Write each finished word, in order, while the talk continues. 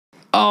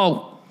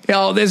Oh,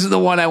 this is the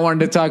one I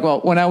wanted to talk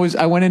about.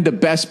 I went into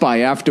Best Buy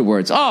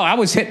afterwards. Oh, I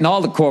was hitting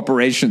all the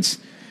corporations.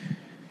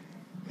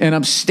 And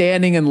I'm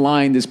standing in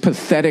line, this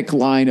pathetic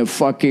line of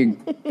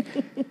fucking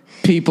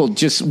people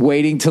just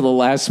waiting till the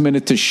last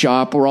minute to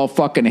shop. We're all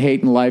fucking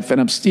hating life. And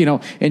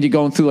and you're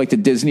going through like the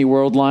Disney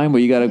World line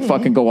where you got to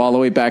fucking go all the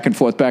way back and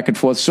forth, back and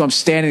forth. So I'm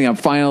standing there, I'm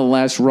finally on the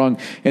last rung,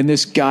 and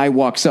this guy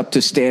walks up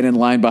to stand in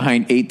line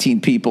behind 18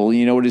 people. And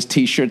you know what his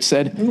t-shirt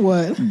said?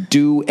 What?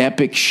 Do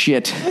epic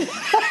shit.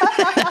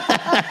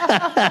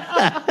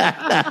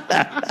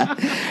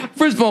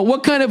 First of all,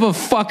 what kind of a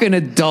fucking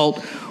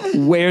adult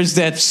wears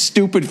that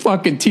stupid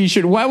fucking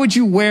t-shirt? Why would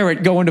you wear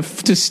it going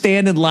to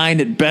stand in line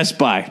at Best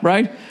Buy,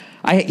 right?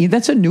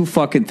 That's a new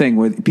fucking thing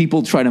where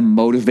people try to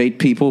motivate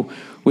people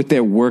with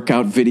their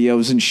workout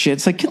videos and shit.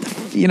 It's like,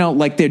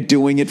 like they're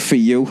doing it for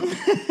you.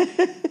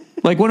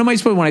 Like, what am I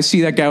supposed to, when I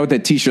see that guy with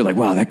that t-shirt, like,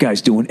 wow, that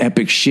guy's doing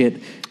epic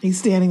shit. He's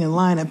standing in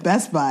line at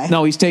Best Buy.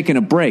 No, he's taking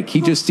a break.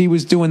 He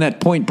was doing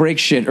that Point Break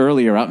shit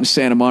earlier out in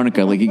Santa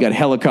Monica. Like, he got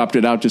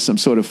helicoptered out to some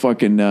sort of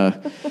fucking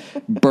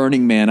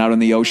Burning Man out in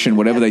the ocean,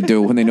 whatever they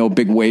do when they know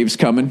big waves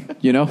coming.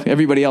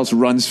 Everybody else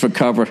runs for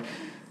cover.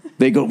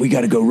 They go, we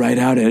got to go right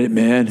out at it,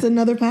 man. It's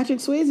another Patrick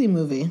Swayze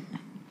movie.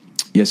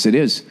 Yes, it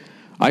is.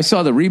 I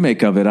saw the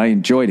remake of it. I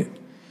enjoyed it.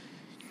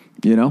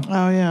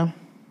 Oh, yeah.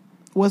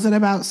 Was it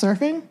about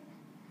surfing?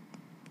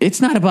 It's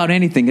not about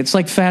anything. It's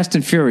like Fast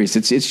and Furious.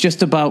 It's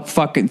just about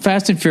fucking...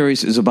 Fast and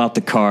Furious is about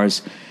the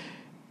cars.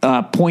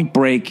 Point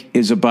Break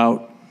is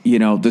about, the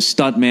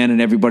stuntman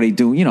and everybody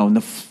doing, in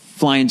the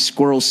flying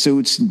squirrel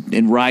suits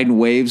and riding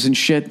waves and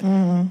shit.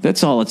 Mm-hmm.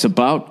 That's all it's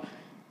about.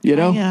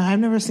 Yeah, I've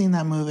never seen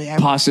that movie.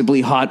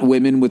 Possibly hot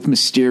women with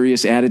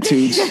mysterious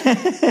attitudes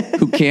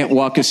who can't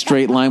walk a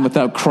straight line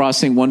without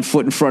crossing one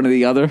foot in front of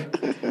the other.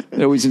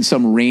 They're always in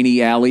some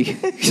rainy alley.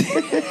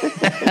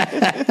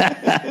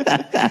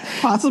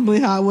 Possibly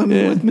hot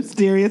women with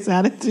mysterious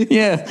attitudes.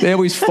 Yeah, they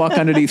always fuck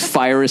underneath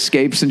fire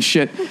escapes and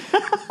shit.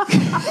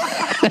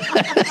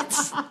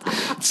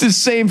 It's the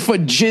same for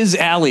Jizz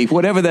Alley,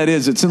 whatever that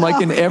is. It's in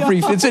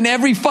it's in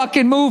every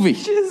fucking movie.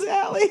 Jizz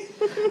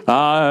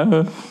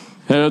Alley.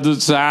 Had the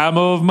time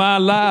of my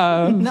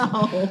life.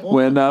 No.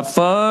 When I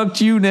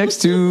fucked you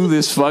next to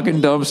this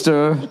fucking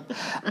dumpster.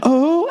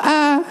 Oh,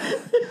 I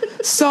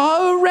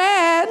saw a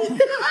rat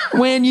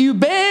when you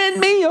bent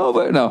me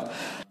over. No.